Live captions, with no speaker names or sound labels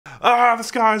the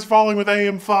sky is falling with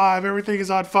AM5, everything is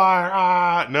on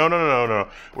fire, No.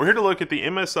 We're here to look at the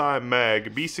MSI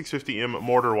Mag B650M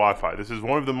Mortar Wi-Fi. This is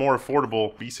one of the more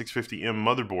affordable B650M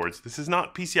motherboards. This is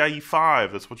not PCIe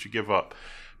 5, that's what you give up.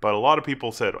 But a lot of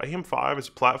people said AM5 as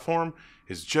a platform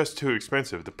is just too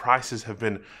expensive. The prices have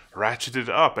been ratcheted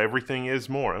up, everything is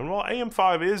more. And well,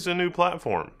 AM5 is a new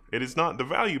platform. It is not the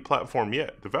value platform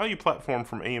yet. The value platform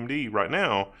from AMD right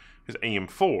now is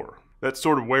AM4. That's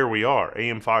sort of where we are.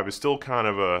 AM5 is still kind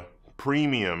of a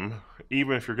premium,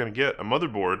 even if you're going to get a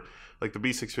motherboard like the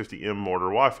B650M Mortar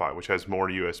Wi-Fi, which has more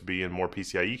USB and more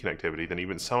PCIe connectivity than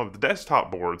even some of the desktop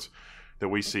boards that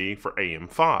we see for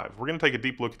AM5. We're going to take a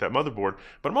deep look at that motherboard,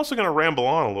 but I'm also going to ramble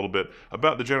on a little bit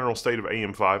about the general state of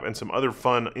AM5 and some other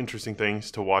fun, interesting things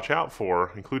to watch out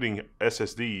for, including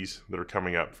SSDs that are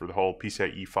coming up for the whole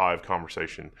PCIe 5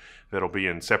 conversation that'll be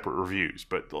in separate reviews.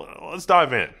 But let's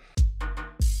dive in.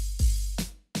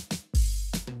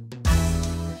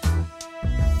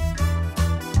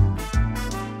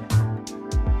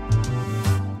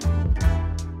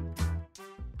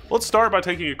 Let's start by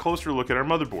taking a closer look at our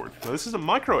motherboard. Now, this is a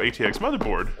micro ATX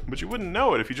motherboard, but you wouldn't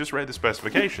know it if you just read the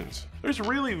specifications. There's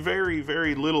really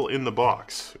very little in the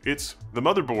box. It's the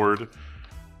motherboard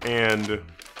and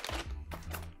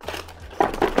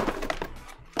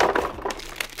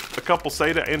a couple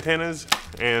SATA antennas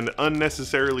and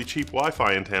unnecessarily cheap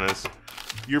Wi-Fi antennas,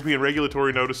 European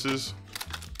regulatory notices,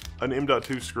 an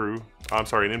M.2 screw, an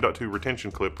M.2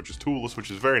 retention clip, which is toolless, which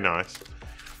is very nice,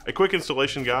 a quick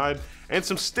installation guide, and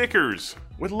some stickers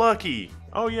with Lucky.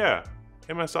 Oh yeah,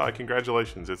 MSI,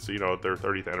 congratulations. It's, you know, their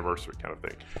 30th anniversary kind of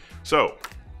thing. So,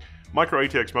 micro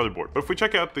ATX motherboard. But if we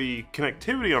check out the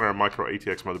connectivity on our micro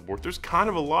ATX motherboard, there's kind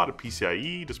of a lot of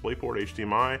PCIe, DisplayPort,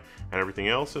 HDMI, and everything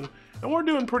else. And we're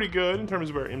doing pretty good in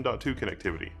terms of our M.2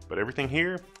 connectivity. But everything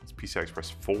here is PCI Express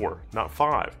 4, not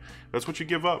 5. That's what you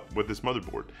give up with this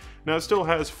motherboard. Now, it still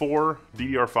has 4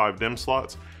 DDR5 DIMM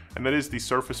slots, and that is the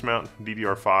surface mount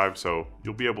DDR5, so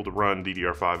you'll be able to run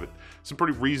DDR5 at some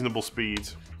pretty reasonable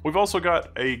speeds. We've also got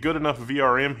a good enough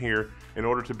VRM here in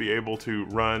order to be able to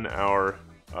run our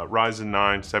Ryzen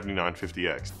 9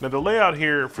 7950X. Now, the layout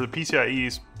here for the PCIe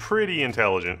is pretty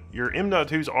intelligent. Your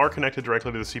M.2s are connected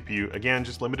directly to the CPU, again,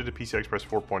 just limited to PCI Express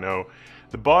 4.0.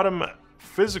 The bottom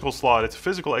physical slot, it's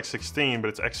physical X16, but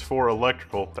it's X4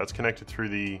 electrical. That's connected through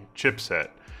the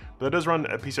chipset. But that does run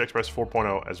at PCI Express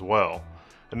 4.0 as well.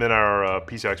 And then our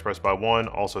PCI Express by 1,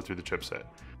 also through the chipset.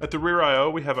 At the rear I/O,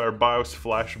 we have our BIOS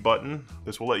flash button.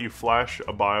 This will let you flash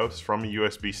a BIOS from a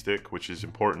USB stick, which is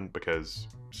important because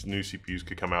new CPUs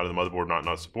could come out of the motherboard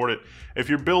not support it. If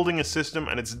you're building a system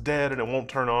and it's dead and it won't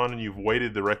turn on and you've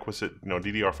waited the requisite,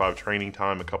 DDR5 training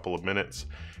time, a couple of minutes,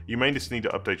 you may just need to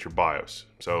update your BIOS.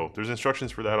 So there's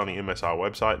instructions for that on the MSI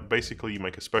website. Basically, you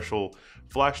make a special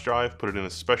flash drive, put it in a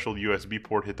special USB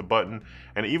port, hit the button,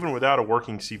 and even without a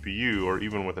working CPU or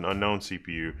even with an unknown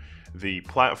CPU, the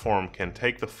platform can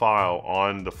take the file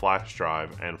on the flash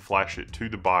drive and flash it to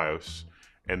the BIOS,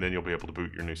 and then you'll be able to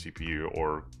boot your new CPU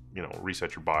or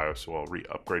reset your BIOS,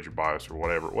 upgrade your BIOS or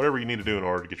whatever you need to do in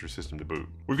order to get your system to boot.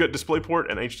 We've got DisplayPort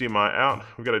and HDMI out.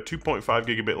 We've got a 2.5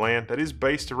 gigabit LAN that is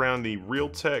based around the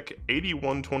Realtek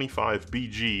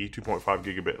 8125BG 2.5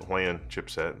 gigabit LAN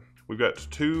chipset. We've got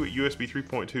 2 USB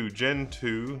 3.2 Gen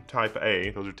 2 Type A.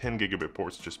 Those are 10 gigabit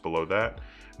ports just below that.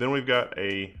 Then we've got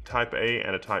a Type A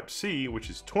and a Type C, which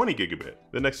is 20 gigabit.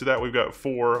 Then next to that, we've got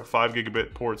 4 5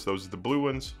 gigabit ports. Those are the blue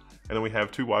ones. And then we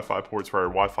have 2 Wi-Fi ports for our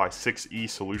Wi-Fi 6E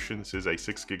solution. This is a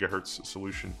 6 gigahertz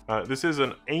solution. This is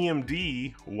an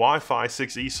AMD Wi-Fi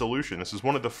 6E solution. This is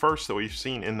one of the first that we've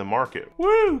seen in the market.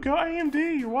 Woo, go AMD,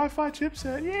 your Wi-Fi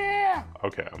chipset, yeah!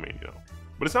 Okay,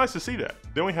 but it's nice to see that.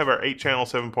 Then we have our 8-channel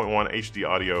 7.1 HD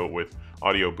audio with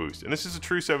audio boost. And this is a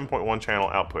true 7.1 channel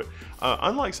output.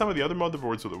 Unlike some of the other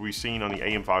motherboards that we've seen on the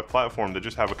AM5 platform that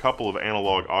just have a couple of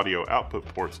analog audio output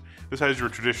ports, this has your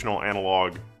traditional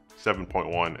analog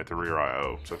 7.1 at the rear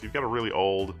I/O. So if you've got a really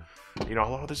old,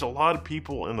 there's a lot of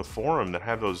people in the forum that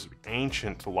have those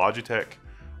ancient Logitech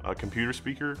computer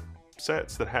speaker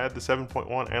sets that had the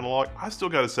 7.1 analog. I still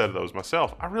got a set of those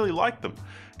myself. I really like them.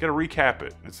 Got to recap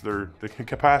it. The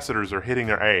capacitors are hitting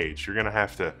their age. You're gonna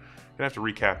have to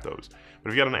recap those. But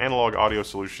if you got an analog audio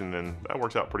solution, then that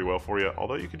works out pretty well for you.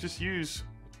 Although you could just use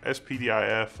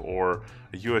SPDIF or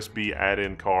a USB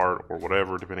add-in card or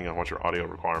whatever, depending on what your audio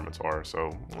requirements are.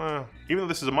 So even though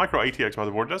this is a micro ATX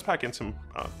motherboard, it does pack in some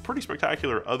pretty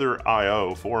spectacular other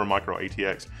I/O for a micro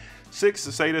ATX. 6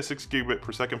 SATA 6 gigabit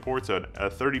per second ports, a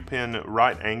 30-pin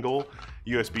right angle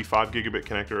USB 5 gigabit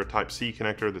connector, a Type-C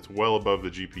connector that's well above the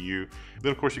GPU.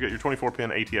 Then of course you got your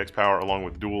 24-pin ATX power along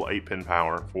with dual 8-pin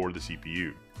power for the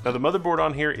CPU. Now the motherboard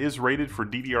on here is rated for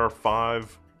DDR5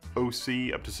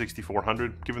 OC up to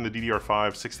 6400. Given the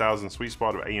DDR5 6000 sweet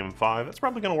spot of AM5, that's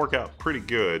probably going to work out pretty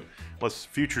good, unless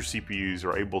future CPUs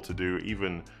are able to do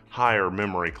even higher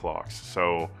memory clocks.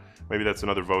 So maybe that's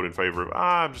another vote in favor of,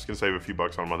 I'm just going to save a few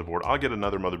bucks on a motherboard. I'll get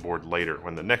another motherboard later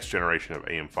when the next generation of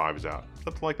AM5 is out.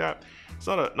 Something like that. It's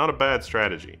not a bad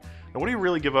strategy. Now what do you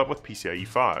really give up with PCIe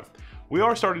 5? We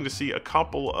are starting to see a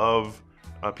couple of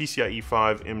PCIe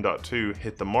 5 M.2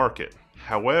 hit the market.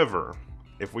 However,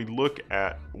 if we look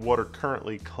at what are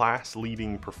currently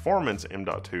class-leading performance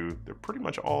M.2, they're pretty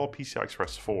much all PCI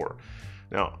Express 4.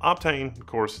 Now, Optane, of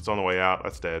course, it's on the way out.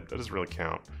 That's dead. That doesn't really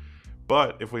count.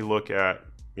 But if we look at,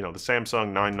 the Samsung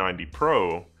 990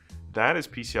 Pro, that is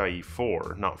PCIe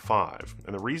 4, not 5.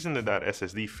 And the reason that that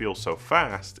SSD feels so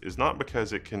fast is not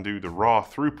because it can do the raw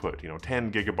throughput,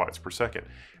 10 gigabytes per second.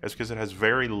 It's because it has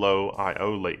very low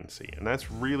I/O latency. And that's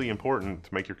really important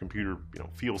to make your computer,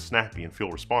 feel snappy and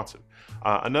feel responsive.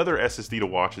 Another SSD to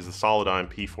watch is the Solidigm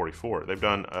P44. They've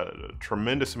done a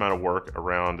tremendous amount of work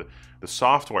around the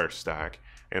software stack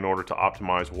in order to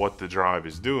optimize what the drive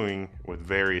is doing with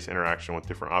various interaction with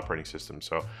different operating systems.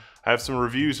 So I have some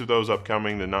reviews of those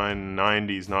upcoming. The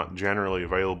 990 is not generally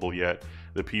available yet.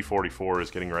 The P44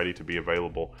 is getting ready to be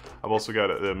available. I've also got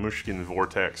the Mushkin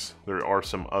Vortex. There are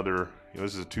some other,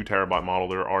 this is a 2 terabyte model.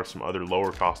 There are some other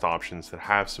lower cost options that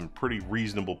have some pretty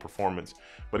reasonable performance.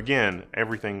 But again,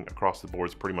 everything across the board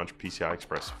is pretty much PCI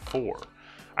Express 4.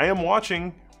 I am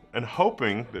watching and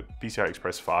hoping that PCI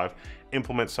Express 5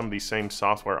 implements some of these same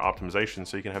software optimizations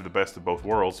so you can have the best of both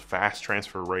worlds, fast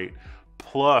transfer rate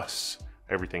plus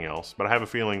everything else. But I have a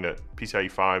feeling that PCIe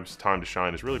 5's time to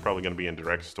shine is really probably going to be in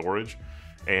direct storage,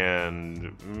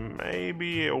 and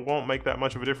maybe it won't make that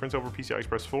much of a difference over PCI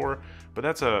Express 4, but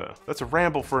that's a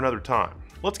ramble for another time.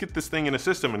 Let's get this thing in a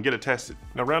system and get it tested.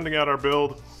 Now, rounding out our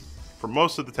build, for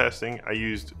most of the testing, I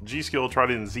used G.Skill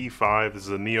Trident Z5. This is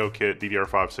a Neo kit,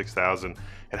 DDR5 6000.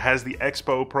 It has the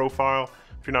Expo profile.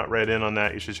 If you're not read in on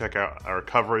that, you should check out our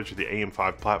coverage of the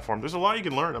AM5 platform. There's a lot you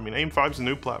can learn. I mean, AM5 is a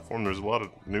new platform. There's a lot of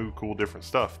new, cool, different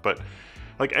stuff. But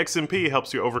like XMP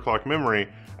helps you overclock memory,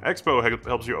 Expo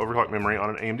helps you overclock memory on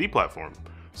an AMD platform.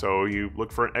 So you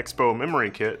look for an Expo memory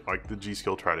kit, like the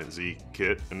G.Skill Trident Z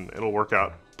kit, and it'll work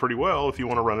out pretty well if you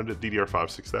want to run it at DDR5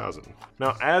 6000.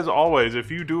 Now, as always,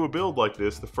 if you do a build like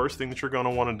this, the first thing that you're going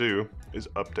to want to do is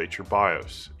update your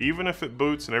BIOS. Even if it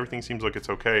boots and everything seems like it's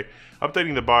okay,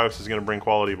 updating the BIOS is going to bring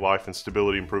quality of life and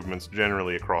stability improvements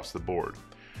generally across the board.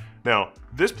 Now,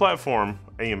 this platform,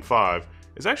 AM5,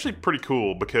 is actually pretty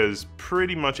cool because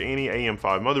pretty much any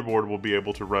AM5 motherboard will be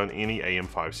able to run any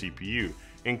AM5 CPU,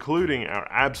 including our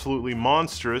absolutely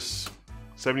monstrous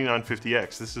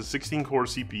 7950X. This is a 16-core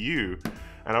CPU,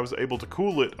 and I was able to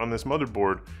cool it on this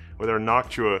motherboard with our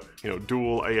Noctua,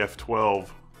 dual AF12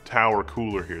 tower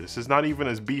cooler here. This is not even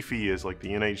as beefy as like the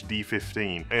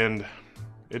NHD15, and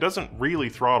it doesn't really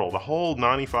throttle. The whole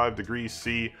 95 degrees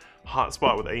C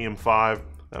hotspot with AM5,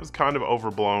 that was kind of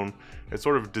overblown. It's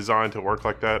sort of designed to work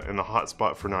like that, and the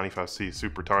hotspot for 95C is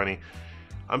super tiny.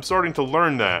 I'm starting to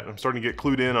learn that. I'm starting to get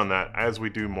clued in on that as we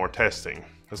do more testing.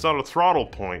 It's not a throttle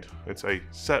point, it's a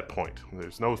set point.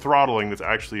 There's no throttling that's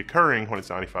actually occurring when it's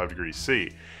 95 degrees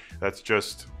C. That's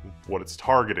just what it's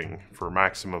targeting for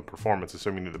maximum performance,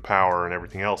 assuming that the power and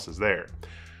everything else is there.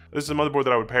 This is a motherboard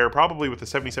that I would pair probably with the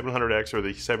 7700X or the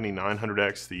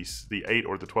 7900X, the 8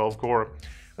 or the 12 core.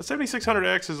 The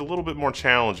 7600X is a little bit more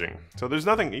challenging. So there's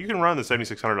nothing, you can run the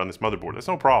 7600 on this motherboard, that's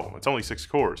no problem. It's only 6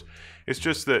 cores. It's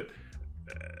just that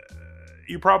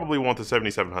you probably want the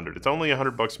 7700. It's only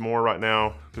 $100 more right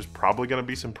now. There's probably going to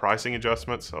be some pricing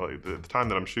adjustments. So at the time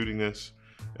that I'm shooting this,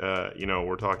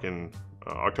 we're talking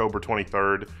October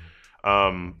 23rd.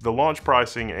 The launch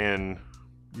pricing and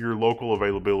your local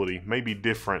availability may be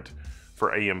different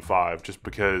for AM5 just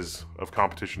because of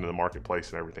competition in the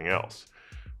marketplace and everything else.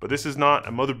 But this is not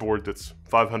a motherboard that's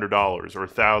 $500 or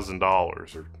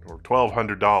 $1,000 or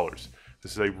 $1,200.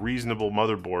 This is a reasonable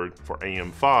motherboard for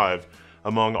AM5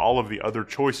 among all of the other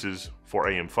choices for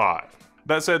AM5.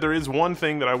 That said, there is one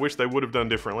thing that I wish they would have done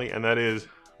differently, and that is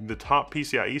the top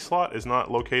PCIe slot is not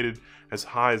located as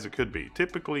high as it could be.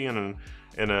 Typically in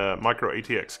a micro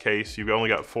ATX case, you've only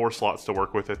got 4 slots to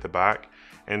work with at the back.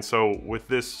 And so with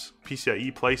this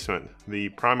PCIe placement, the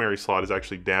primary slot is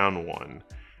actually down 1.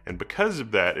 And because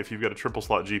of that, if you've got a triple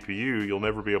slot GPU, you'll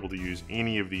never be able to use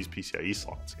any of these PCIe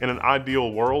slots. In an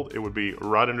ideal world, it would be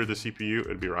right under the CPU,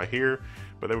 it'd be right here,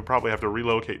 but they would probably have to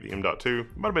relocate the M.2.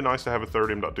 It might have been nice to have a third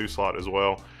M.2 slot as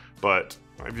well, but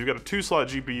if you've got a 2 slot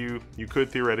GPU, you could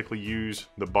theoretically use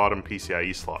the bottom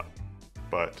PCIe slot.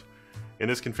 But in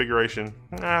this configuration,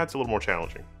 it's a little more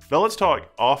challenging. Now let's talk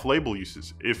off-label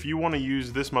uses. If you want to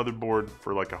use this motherboard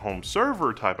for like a home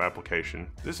server type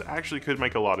application, this actually could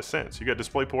make a lot of sense. You got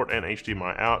DisplayPort and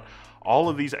HDMI out. All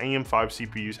of these AM5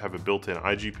 CPUs have a built-in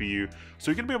iGPU, so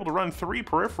you're gonna be able to run 3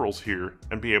 peripherals here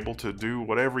and be able to do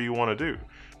whatever you want to do.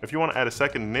 If you want to add a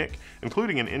second NIC,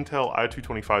 including an Intel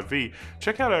i225V,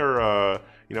 check out our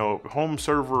home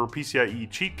server PCIe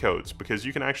cheat codes, because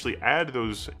you can actually add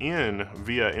those in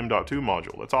via M.2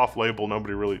 module. That's off-label.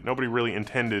 Nobody really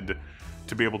intended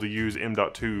to be able to use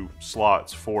M.2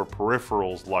 slots for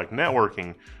peripherals like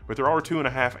networking, but there are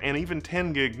 2.5 and even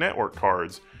 10 gig network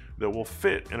cards that will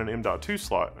fit in an M.2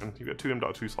 slot, and you've got 2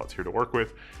 M.2 slots here to work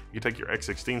with. You can take your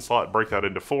X16 slot, break that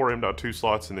into 4 M.2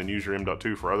 slots, and then use your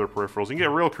M.2 for other peripherals. You can get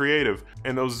real creative,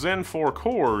 and those Zen 4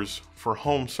 cores for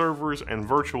home servers and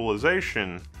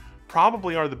virtualization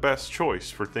probably are the best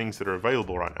choice for things that are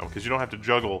available right now, because you don't have to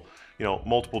juggle,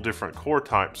 multiple different core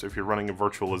types if you're running a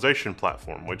virtualization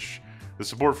platform, which the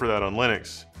support for that on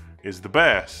Linux is the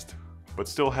best, but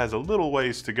still has a little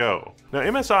ways to go. Now,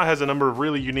 MSI has a number of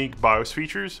really unique BIOS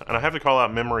features, and I have to call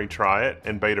out Memory Try It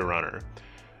and Beta Runner.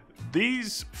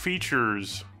 These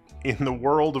features in the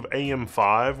world of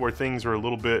AM5, where things are a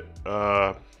little bit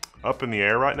up in the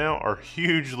air right now, are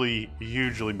hugely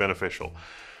beneficial.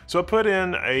 So I put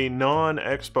in a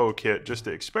non-expo kit just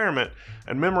to experiment,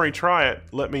 and Memory Try It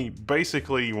let me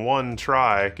basically one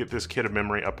try get this kit of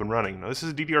memory up and running. Now this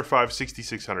is a DDR5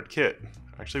 6600 kit.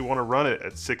 I actually want to run it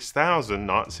at 6000,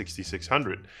 not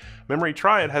 6600. Memory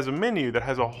Try It has a menu that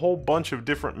has a whole bunch of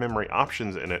different memory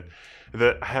options in it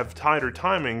that have tighter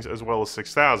timings as well as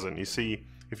 6000. You see,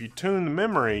 if you tune the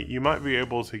memory, you might be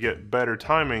able to get better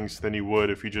timings than you would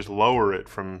if you just lower it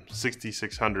from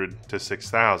 6600 to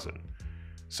 6000.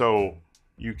 So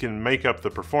you can make up the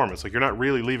performance. Like, you're not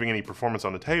really leaving any performance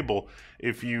on the table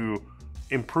if you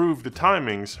improve the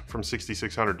timings from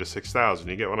 6600 to 6000.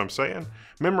 You get what I'm saying?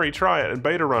 Memory Try It and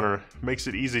Beta Runner makes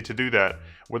it easy to do that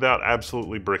without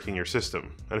absolutely bricking your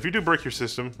system. And if you do brick your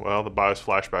system, well, the BIOS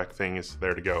flashback thing is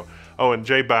there to go. Oh, and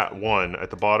JBAT1 at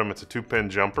the bottom, it's a 2-pin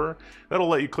jumper. That'll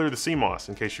let you clear the CMOS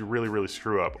in case you really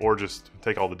screw up, or just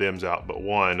take all the DIMMs out but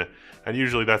one. And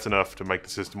usually that's enough to make the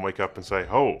system wake up and say,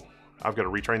 oh, I've got to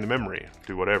retrain the memory,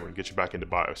 do whatever, and get you back into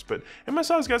BIOS. But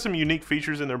MSI's got some unique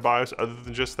features in their BIOS other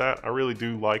than just that. I really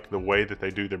do like the way that they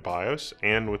do their BIOS,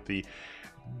 and with the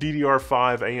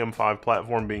DDR5 AM5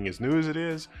 platform being as new as it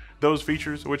is, those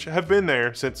features, which have been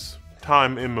there since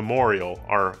time immemorial,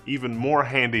 are even more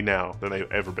handy now than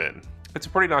they've ever been. It's a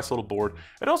pretty nice little board.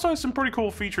 It also has some pretty cool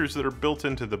features that are built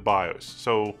into the BIOS,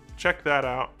 so check that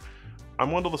out. I'm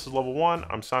Wendell, this is Level 1.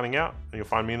 I'm signing out, and you'll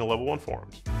find me in the Level 1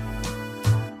 forums.